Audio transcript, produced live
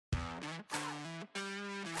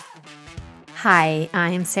Hi,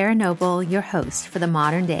 I'm Sarah Noble, your host for the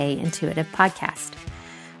Modern Day Intuitive Podcast.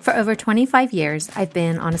 For over 25 years, I've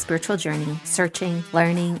been on a spiritual journey, searching,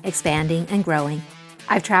 learning, expanding, and growing.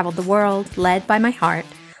 I've traveled the world, led by my heart,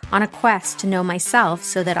 on a quest to know myself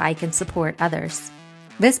so that I can support others.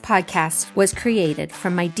 This podcast was created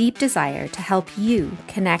from my deep desire to help you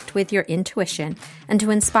connect with your intuition and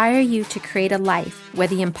to inspire you to create a life where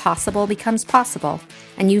the impossible becomes possible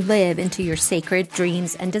and you live into your sacred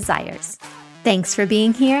dreams and desires. Thanks for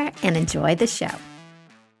being here and enjoy the show.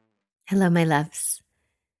 Hello, my loves.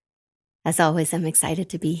 As always, I'm excited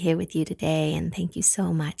to be here with you today, and thank you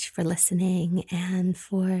so much for listening and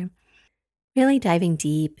for really diving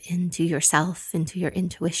deep into yourself, into your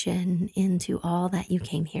intuition, into all that you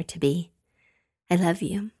came here to be. I love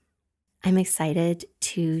you. I'm excited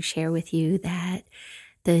to share with you that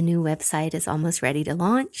the new website is almost ready to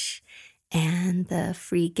launch, and the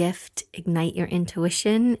free gift, Ignite Your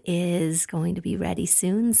Intuition, is going to be ready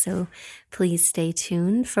soon. So please stay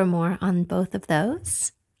tuned for more on both of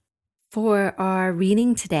those. For our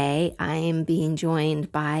reading today, I am being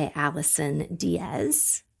joined by Alison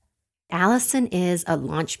Diaz. Alison is a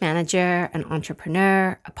launch manager, an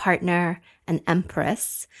entrepreneur, a partner, an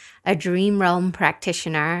empress, a dream realm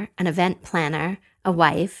practitioner, an event planner, a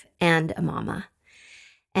wife, and a mama.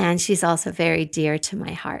 And she's also very dear to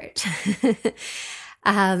my heart.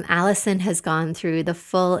 Alison has gone through the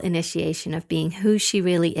full initiation of being who she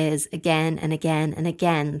really is again and again and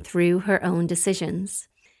again through her own decisions.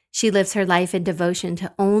 She lives her life in devotion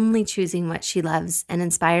to only choosing what she loves and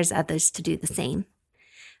inspires others to do the same.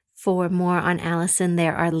 For more on Alison,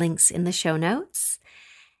 there are links in the show notes.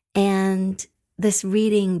 And this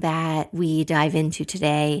reading that we dive into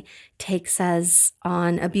today takes us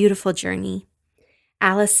on a beautiful journey.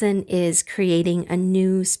 Alison is creating a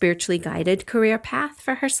new spiritually guided career path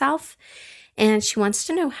for herself, and she wants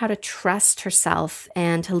to know how to trust herself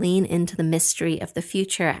and to lean into the mystery of the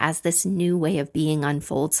future as this new way of being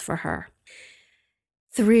unfolds for her.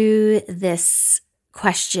 Through this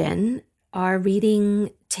question, our reading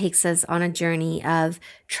takes us on a journey of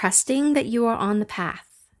trusting that you are on the path.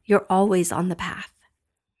 You're always on the path.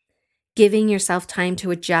 Giving yourself time to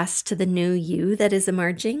adjust to the new you that is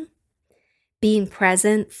emerging. Being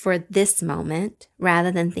present for this moment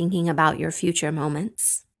rather than thinking about your future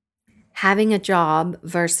moments. Having a job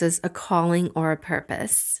versus a calling or a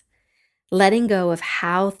purpose. Letting go of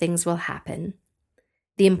how things will happen.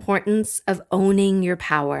 The importance of owning your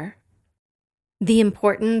power. The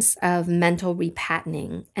importance of mental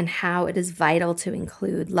repatterning and how it is vital to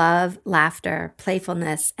include love, laughter,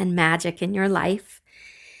 playfulness, and magic in your life.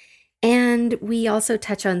 And we also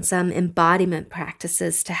touch on some embodiment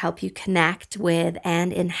practices to help you connect with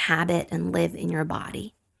and inhabit and live in your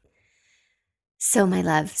body. So, my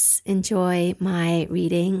loves, enjoy my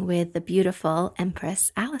reading with the beautiful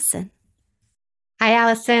Empress Alison. Hi,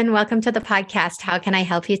 Alison. Welcome to the podcast. How can I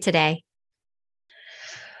help you today?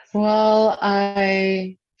 Well,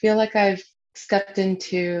 I feel like I've stepped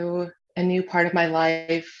into a new part of my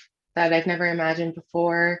life that I've never imagined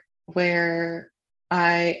before, where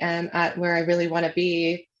I am at where I really want to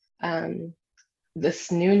be. This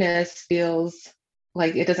newness feels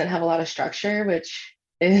like it doesn't have a lot of structure, which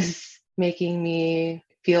is making me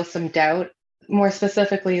feel some doubt. More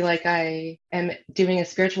specifically, like I am doing a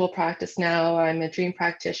spiritual practice now. I'm a dream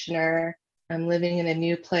practitioner. I'm living in a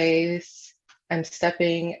new place. I'm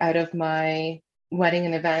stepping out of my wedding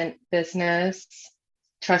and event business,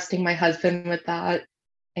 trusting my husband with that.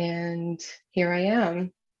 And here I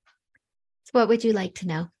am. So what would you like to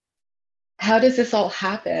know? How does this all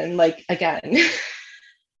happen? Like, again,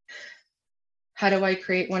 how do I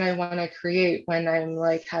create when I want to create, when I'm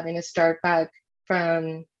like having to start back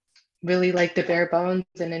from really like the bare bones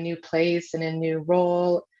in a new place and a new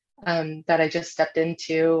role that I just stepped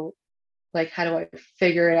into? Like, how do I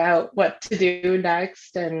figure it out what to do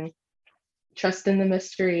next and trust in the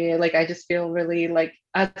mystery? Like, I just feel really like,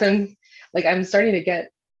 I'm starting to get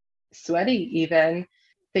sweaty even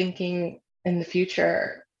thinking in the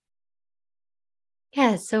future.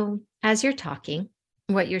 Yeah, so as you're talking,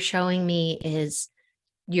 what you're showing me is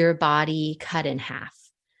your body cut in half.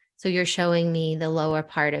 So you're showing me the lower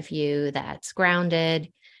part of you that's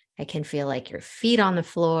grounded. I can feel like your feet on the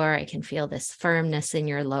floor. I can feel this firmness in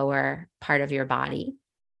your lower part of your body.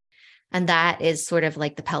 And that is sort of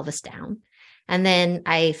like the pelvis down. And then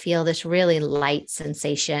I feel this really light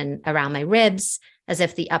sensation around my ribs, as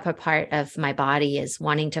if the upper part of my body is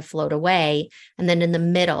wanting to float away. And then in the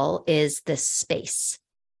middle is this space.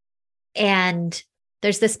 And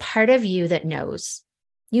there's this part of you that knows.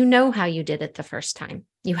 You know how you did it the first time.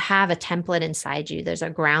 You have a template inside you. There's a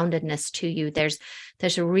groundedness to you. There's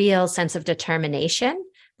a real sense of determination.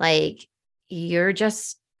 Like you're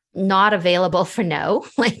just not available for no.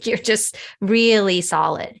 Like you're just really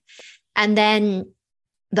solid. And then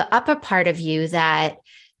the upper part of you that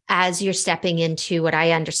as you're stepping into what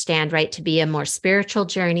I understand, right, to be a more spiritual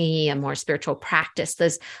journey, a more spiritual practice,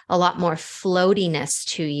 there's a lot more floatiness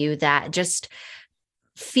to you that just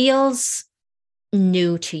feels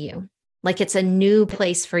new to you. Like it's a new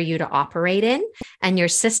place for you to operate in. And your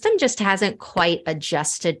system just hasn't quite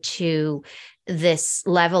adjusted to this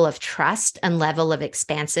level of trust and level of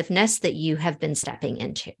expansiveness that you have been stepping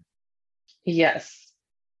into. Yes.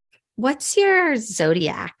 What's your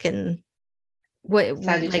zodiac and what,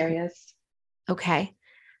 like, Sagittarius. okay.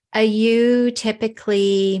 Are you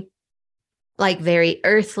typically like very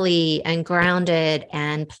earthly and grounded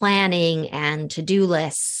and planning and to-do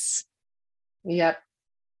lists? Yep.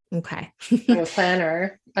 Okay. I'm a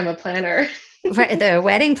planner. I'm a planner. Right, the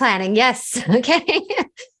wedding planning. Yes. Okay.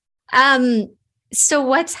 Um, so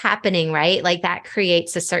what's happening, right? Like that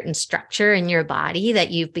creates a certain structure in your body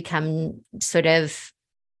that you've become sort of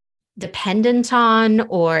dependent on,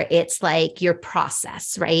 or it's like your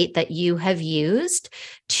process, right? That you have used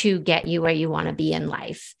to get you where you want to be in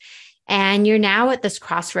life. And you're now at this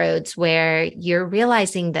crossroads where you're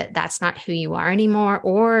realizing that that's not who you are anymore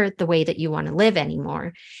or the way that you want to live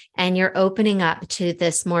anymore. And you're opening up to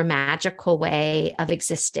this more magical way of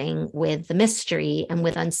existing with the mystery and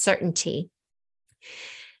with uncertainty.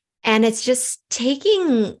 And it's just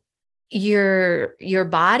taking your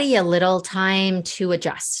body a little time to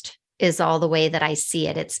adjust is all the way that I see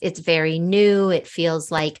it. It's very new. It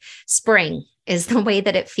feels like spring is the way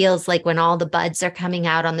that it feels like when all the buds are coming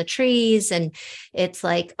out on the trees and it's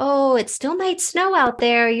like, oh, it still might snow out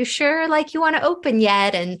there. Are you sure like you want to open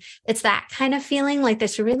yet? And it's that kind of feeling, like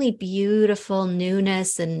this really beautiful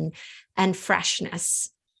newness and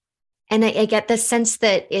freshness. And I get the sense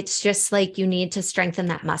that it's just like you need to strengthen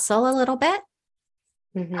that muscle a little bit.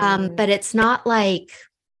 Mm-hmm. But it's not like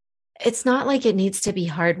it needs to be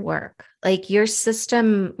hard work. Like your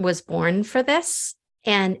system was born for this,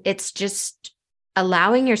 and it's just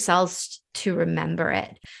allowing yourselves to remember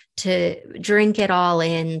it, to drink it all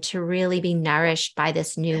in, to really be nourished by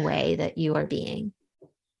this new way that you are being.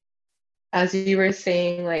 As you were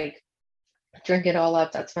saying, like, drink it all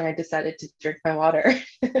up, that's when I decided to drink my water.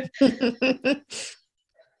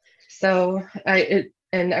 So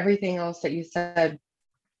and everything else that you said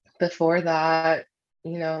before that,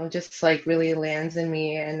 just like really lands in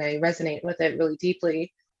me and I resonate with it really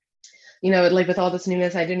deeply. Like with all this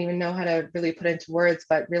newness, I didn't even know how to really put into words,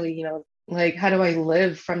 but really, like how do I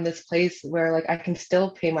live from this place where like I can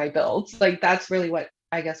still pay my bills? Like that's really what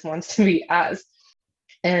I guess wants to be asked.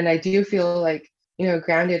 And I do feel like,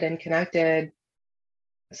 grounded and connected.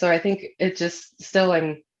 So I think it just still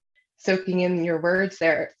I'm soaking in your words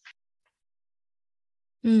there.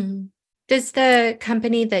 Mm. Does the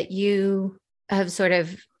company that you have sort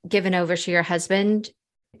of given over to your husband,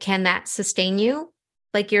 can that sustain you?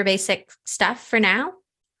 Like your basic stuff for now?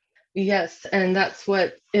 Yes, and that's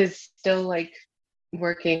what is still like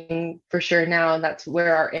working for sure now. That's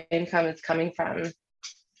where our income is coming from.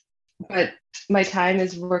 But my time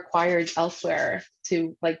is required elsewhere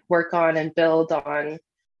to like work on and build on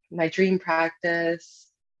my dream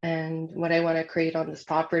practice and what I want to create on this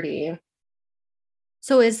property.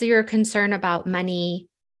 So is your concern about money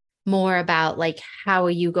more about like how are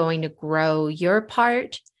you going to grow your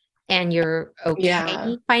part and you're Yeah,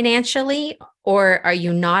 okay financially, or are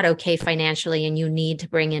you not okay financially and you need to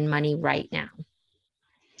bring in money right now?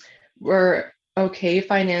 we're okay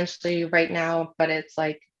financially right now, but it's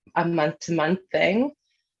like a month to month thing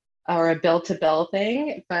or a bill to bill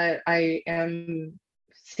thing. But I am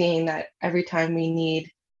seeing that every time we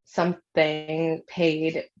need something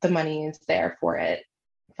paid, the money is there for it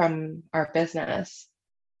from our business.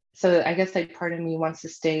 So I guess like part of me wants to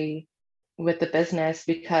stay with the business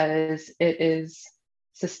because it is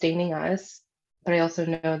sustaining us, but I also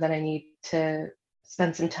know that I need to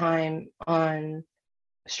spend some time on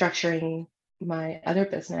structuring my other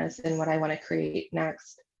business and what I want to create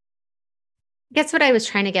next. I guess what I was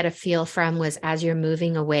trying to get a feel from was as you're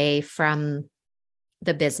moving away from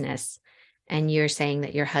the business and you're saying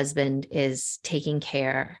that your husband is taking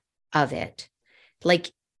care of it,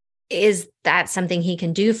 like, is that something he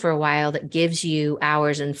can do for a while that gives you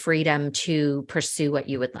hours and freedom to pursue what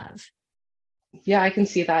you would love? Yeah, I can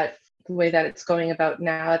see that the way that it's going about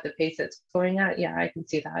now at the pace it's going at. Yeah, I can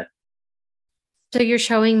see that. So you're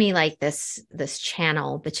showing me like this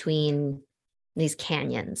channel between these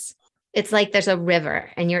canyons. It's like there's a river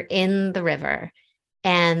and you're in the river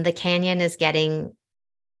and the canyon is getting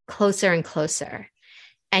closer and closer.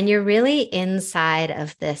 And you're really inside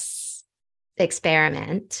of this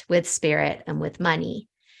experiment with spirit and with money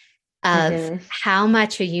of Mm-hmm. how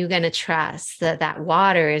much are you going to trust that that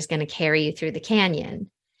water is going to carry you through the canyon,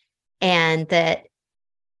 and that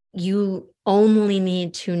you only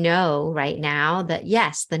need to know right now that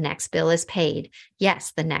yes, the next bill is paid.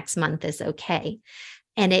 Yes, the next month is okay.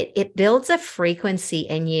 And it builds a frequency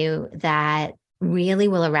in you that really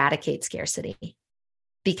will eradicate scarcity,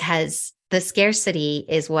 because the scarcity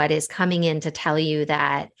is what is coming in to tell you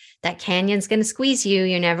that that canyon's going to squeeze you.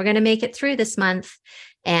 You're never going to make it through this month.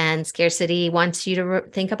 And scarcity wants you to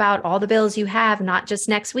think about all the bills you have, not just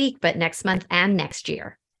next week, but next month and next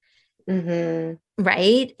year. Mm-hmm.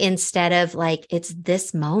 Right? Instead of like, it's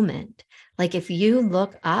this moment. Like if you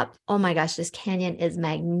look up, oh my gosh, this canyon is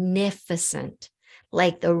magnificent.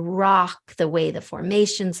 Like the rock, the way the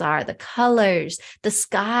formations are, the colors, the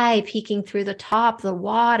sky peeking through the top, the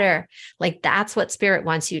water. Like that's what spirit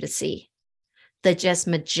wants you to see. The just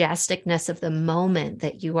majesticness of the moment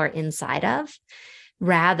that you are inside of,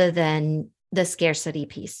 rather than the scarcity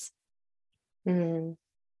piece. Mm-hmm.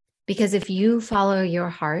 Because if you follow your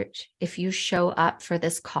heart, if you show up for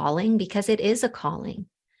this calling, because it is a calling,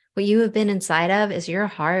 what you have been inside of is your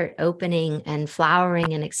heart opening and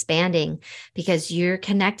flowering and expanding, because you're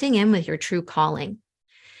connecting in with your true calling.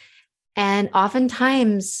 And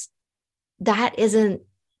oftentimes that isn't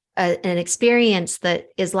an experience that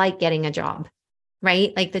is like getting a job,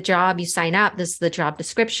 right? Like the job, you sign up, this is the job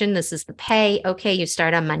description, this is the pay. Okay, you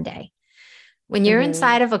start on Monday. When you're Mm-hmm.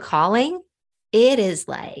 inside of a calling, it is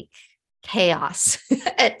like chaos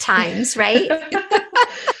at times, right?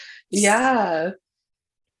 Yeah.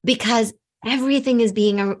 Because everything is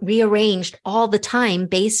being rearranged all the time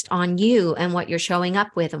based on you and what you're showing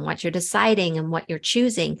up with and what you're deciding and what you're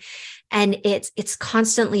choosing. And it's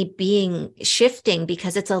constantly being shifting,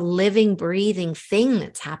 because it's a living, breathing thing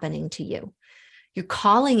that's happening to you. Your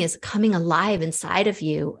calling is coming alive inside of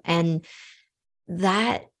you. And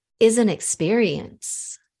that is an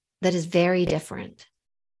experience that is very different.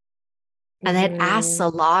 And that asks Mm-hmm. a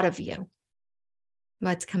lot of you.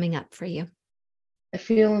 What's coming up for you? I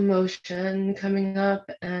feel emotion coming up,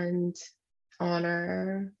 and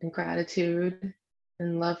honor and gratitude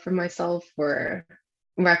and love for myself for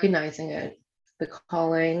recognizing it, the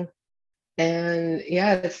calling. And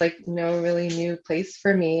yeah, it's like, really new place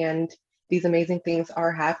for me. And these amazing things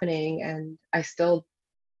are happening. And I still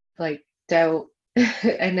like doubt.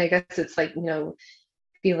 And I guess it's like,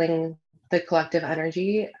 feeling the collective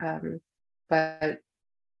energy. But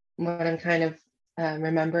what I'm kind of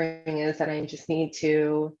remembering is that I just need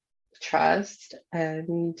to trust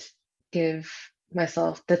and give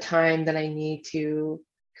myself the time that I need to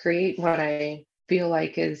create what I feel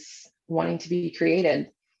like is wanting to be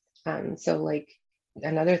created. So, like,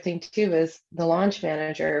 another thing too is the launch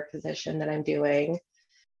manager position that I'm doing,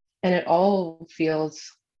 and it all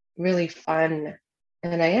feels really fun,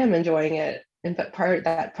 and I am enjoying it. And but part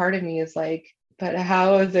of me is like, but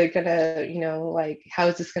how is it gonna, like, how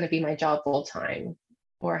is this gonna be my job full time?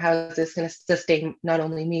 Or how is this gonna sustain not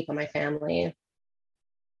only me, but my family?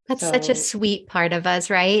 That's such a So, sweet part of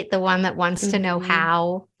us, right? The one that wants to know mhm.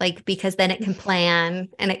 how, like, because then it can plan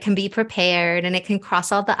and it can be prepared and it can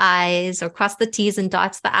cross all the I's or cross the T's and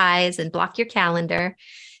dots the I's and block your calendar.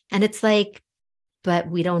 And it's like, but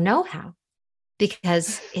we don't know how,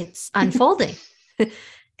 because it's unfolding,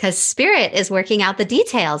 because spirit is working out the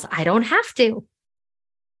details. I don't have to.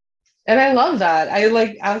 And I love that. I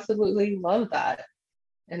like absolutely love that.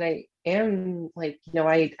 And I am like,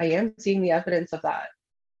 I am seeing the evidence of that.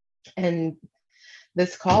 And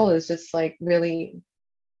this call is just like really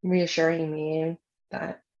reassuring me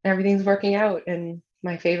that everything's working out in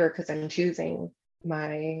my favor, because I'm choosing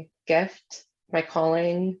my gift, my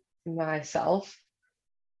calling, myself.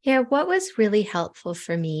 Yeah. What was really helpful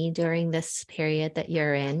for me during this period that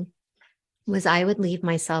you're in was I would leave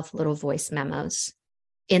myself little voice memos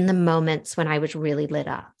in the moments when I was really lit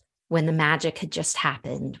up, when the magic had just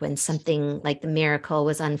happened, when something like the miracle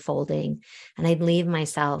was unfolding. And I'd leave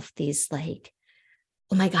myself these like,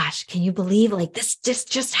 oh my gosh, can you believe like this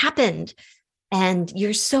just happened? And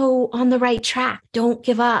you're so on the right track. Don't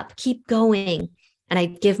give up. Keep going. And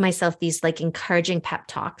I'd give myself these like encouraging pep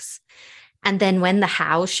talks. And then when the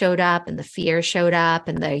how showed up and the fear showed up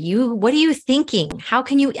and what are you thinking? How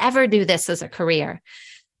can you ever do this as a career?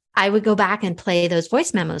 I would go back and play those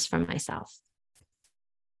voice memos for myself,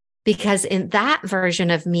 because in that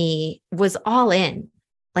version of me was all in.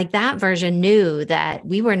 Like that version knew that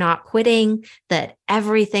we were not quitting, that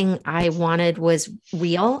everything I wanted was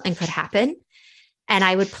real and could happen. And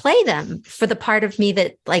I would play them for the part of me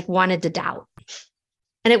that like wanted to doubt.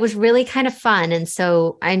 And it was really kind of fun. And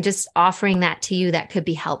so I'm just offering that to you that could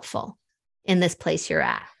be helpful in this place you're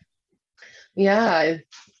at. Yeah,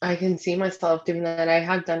 I can see myself doing that. I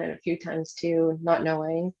have done it a few times too, not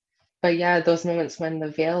knowing. But yeah, those moments when the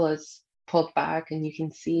veil is pulled back and you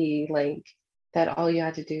can see like that all you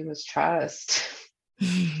had to do was trust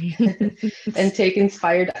and take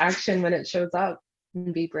inspired action when it shows up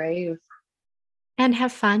and be brave And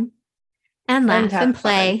have fun and and laugh and have fun.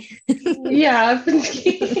 play. Yeah.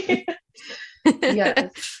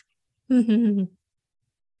 Yes.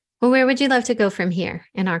 Well, where would you love to go from here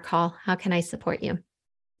in our call? How can I support you?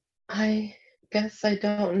 I guess I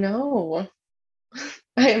don't know.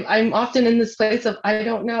 I'm often in this place of I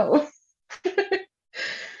don't know.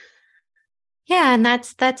 Yeah, and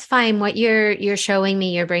that's fine. What you're showing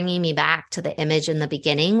me, you're bringing me back to the image in the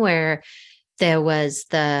beginning where there was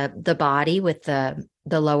the body with the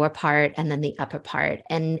lower part and then the upper part,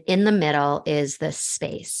 and in the middle is this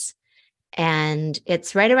space, and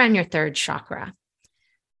it's right around your third chakra.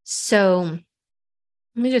 So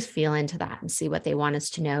let me just feel into that and see what they want us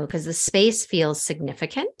to know, because the space feels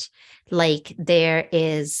significant, like there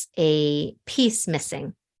is a piece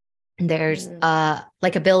missing. There's Mm,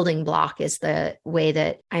 like a building block is the way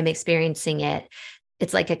that I'm experiencing it.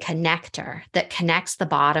 It's like a connector that connects the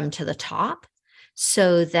bottom to the top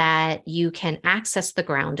so that you can access the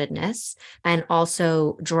groundedness and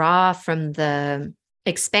also draw from the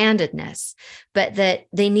expandedness, but that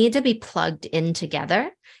they need to be plugged in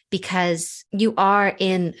together because you are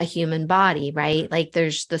in a human body, right? Like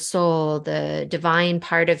there's the soul, the divine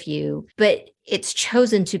part of you, but it's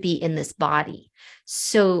chosen to be in this body.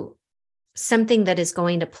 So something that is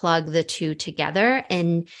going to plug the two together.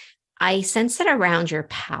 And I sense it around your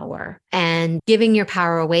power and giving your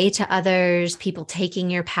power away to others, people taking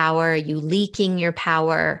your power, you leaking your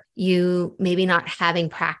power, you maybe not having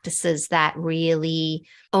practices that really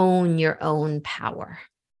own your own power.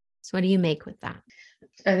 So, what do you make with that?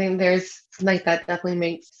 I think there's like that definitely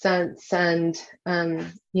makes sense. And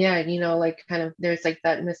yeah, like kind of there's like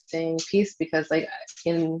that missing piece because like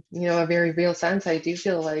in, a very real sense, I do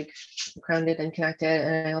feel like grounded and connected.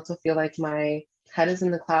 And I also feel like my head is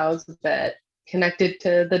in the clouds a bit connected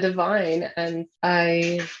to the divine. And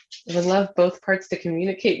I would love both parts to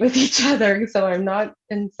communicate with each other. So I'm not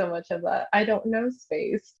in so much of a I don't know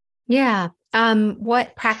space. Yeah.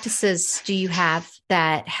 What practices do you have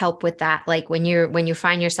that help with that? Like when you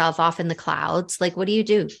find yourself off in the clouds, like what do you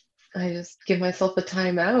do? I just give myself a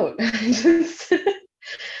time out. Just,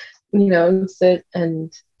 sit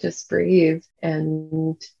and just breathe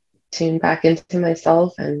and tune back into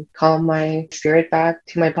myself and calm my spirit back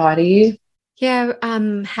to my body. Yeah,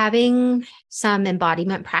 having some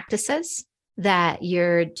embodiment practices that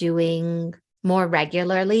you're doing more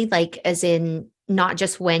regularly, like as in not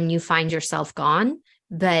just when you find yourself gone,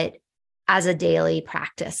 but as a daily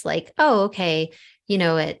practice, like, oh, okay,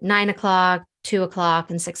 at 9 o'clock, 2 o'clock,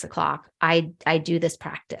 and 6 o'clock, I do this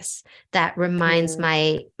practice that reminds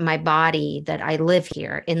Mm, my body that I live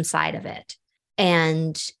here inside of it.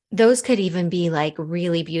 And those could even be like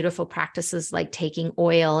really beautiful practices, like taking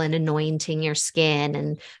oil and anointing your skin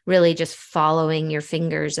and really just following your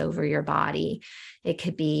fingers over your body. It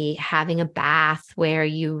could be having a bath where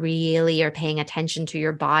you really are paying attention to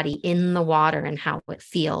your body in the water and how it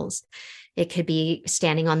feels. It could be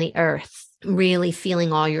standing on the earth, really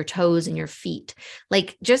feeling all your toes and your feet,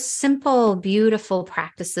 like just simple, beautiful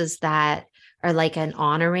practices that are like an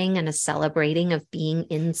honoring and a celebrating of being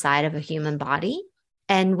inside of a human body,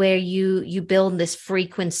 and where you build this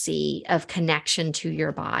frequency of connection to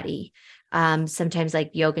your body. Sometimes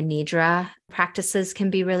like yoga nidra practices can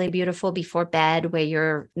be really beautiful before bed, where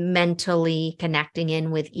you're mentally connecting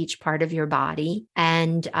in with each part of your body.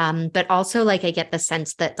 And but also like I get the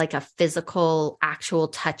sense that like a physical actual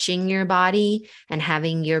touching your body and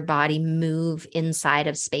having your body move inside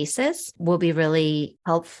of spaces will be really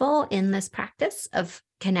helpful in this practice of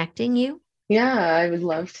connecting you. yeah, I would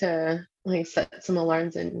love to like set some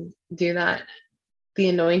alarms and do that. The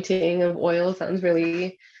anointing of oil sounds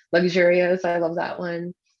really luxurious. I love that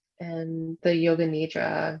one. And the yoga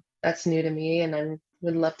nidra, that's new to me and I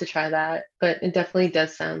would love to try that. But it definitely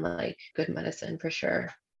does sound like good medicine for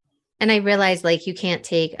sure. And I realized like you can't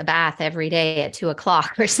take a bath every day at 2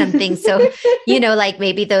 o'clock or something. So, like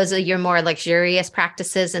maybe those are your more luxurious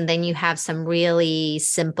practices. And then you have some really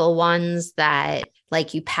simple ones that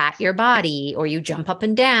like you pat your body or you jump up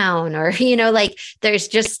and down, or, like there's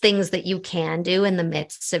just things that you can do in the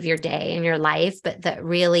midst of your day and your life, but that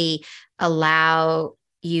really allow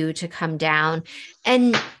you to come down.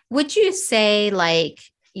 And would you say like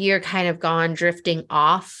you're kind of gone drifting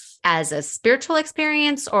off as a spiritual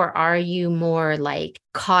experience, or are you more like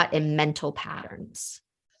caught in mental patterns?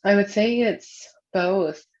 I would say it's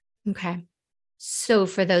both. Okay. So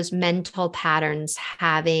for those mental patterns,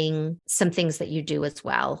 having some things that you do as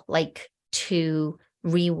well, like to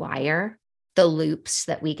rewire the loops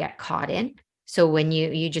that we get caught in. So when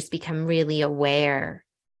you just become really aware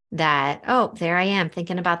that, oh, there I am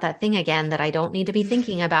thinking about that thing again that I don't need to be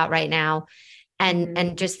thinking about right now.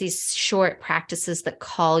 And just these short practices that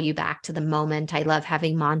call you back to the moment. I love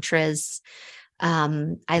having mantras.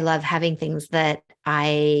 I love having things that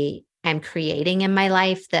I am creating in my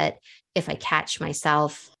life that if I catch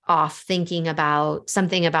myself off thinking about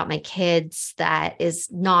something about my kids that is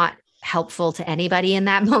not helpful to anybody in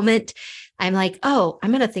that moment, I'm like, oh, I'm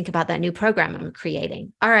going to think about that new program I'm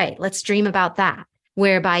creating. All right, let's dream about that.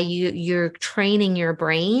 Whereby you're training your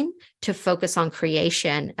brain to focus on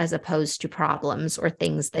creation as opposed to problems or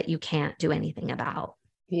things that you can't do anything about.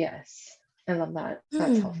 Yes, I love that.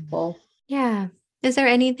 That's helpful. Yeah. Is there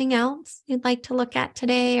anything else you'd like to look at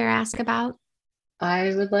today or ask about?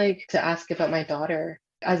 I would like to ask about my daughter.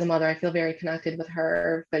 As a mother, I feel very connected with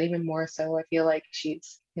her, but even more so, I feel like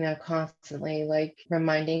she's, constantly like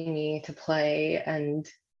reminding me to play and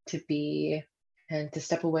to be and to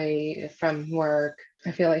step away from work.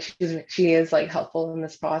 I feel like she is like helpful in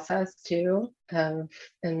this process too. And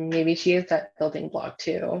maybe she is that building block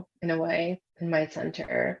too, in a way, in my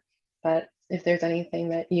center. But if there's anything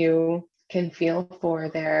that you can feel for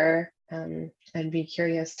there, I'd be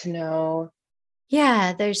curious to know.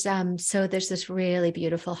 Yeah, there's this really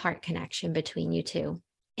beautiful heart connection between you two.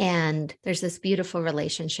 And there's this beautiful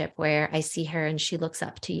relationship where I see her and she looks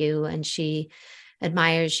up to you and she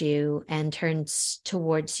admires you and turns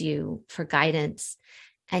towards you for guidance.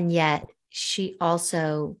 And yet she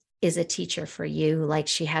also is a teacher for you. Like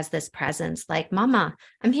she has this presence, like, Mama,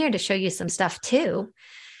 I'm here to show you some stuff too.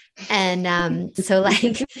 And so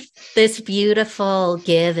like this beautiful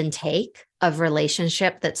give and take of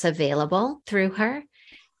relationship that's available through her.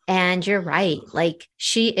 And you're right. Like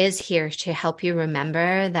she is here to help you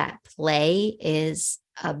remember that play is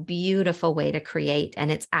a beautiful way to create.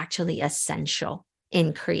 And it's actually essential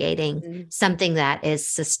in creating Mm. something that is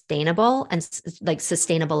sustainable and like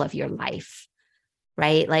sustainable of your life,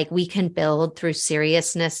 right? Like we can build through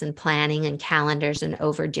seriousness and planning and calendars and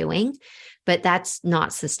overdoing, but that's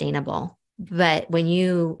not sustainable. But when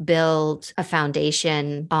you build a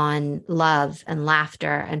foundation on love and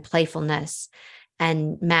laughter and playfulness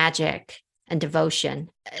and magic and devotion,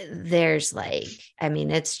 there's like, I mean,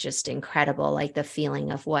 it's just incredible, like the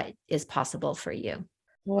feeling of what is possible for you.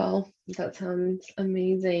 Well, that sounds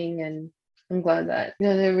amazing, and I'm glad that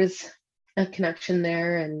there was a connection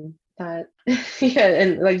there, and that yeah,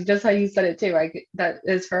 and like just how you said it too, like that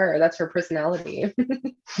is her, that's her personality.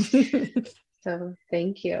 So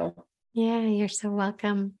thank you. Yeah, you're so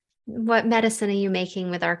welcome. What medicine are you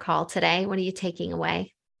making with our call today? What are you taking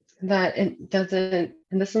away? That it doesn't,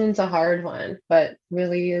 and this one's a hard one, but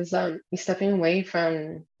really is stepping away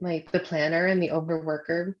from like the planner and the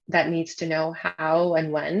overworker that needs to know how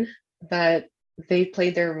and when, that they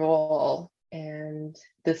played their role, and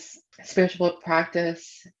this spiritual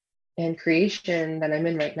practice and creation that I'm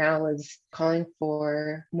in right now is calling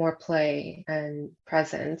for more play and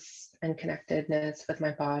presence and connectedness with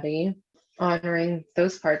my body, honoring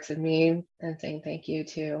those parts of me and saying thank you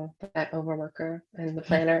to that overworker and the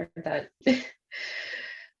planner that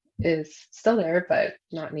is still there but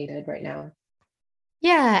not needed right now.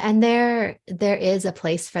 Yeah, and there is a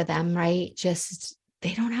place for them, right? Just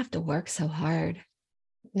they don't have to work so hard.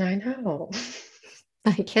 I know.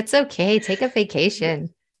 Like it's okay, take a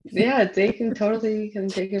vacation. Yeah, they can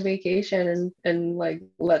take a vacation and like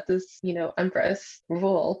let this, empress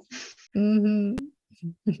rule. Mhm.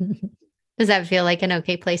 Does that feel like an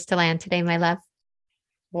okay place to land today, my love?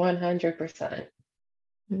 100%.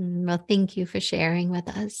 Well, thank you for sharing with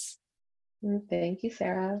us. Thank you,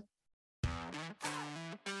 Sarah.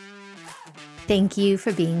 Thank you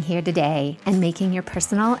for being here today and making your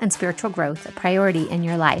personal and spiritual growth a priority in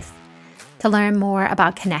your life. To learn more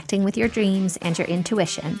about connecting with your dreams and your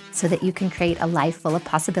intuition so that you can create a life full of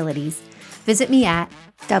possibilities, visit me at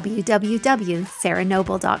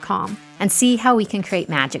www.sarahnoble.com and see how we can create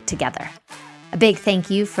magic together. A big thank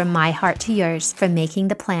you from my heart to yours for making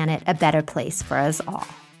the planet a better place for us all.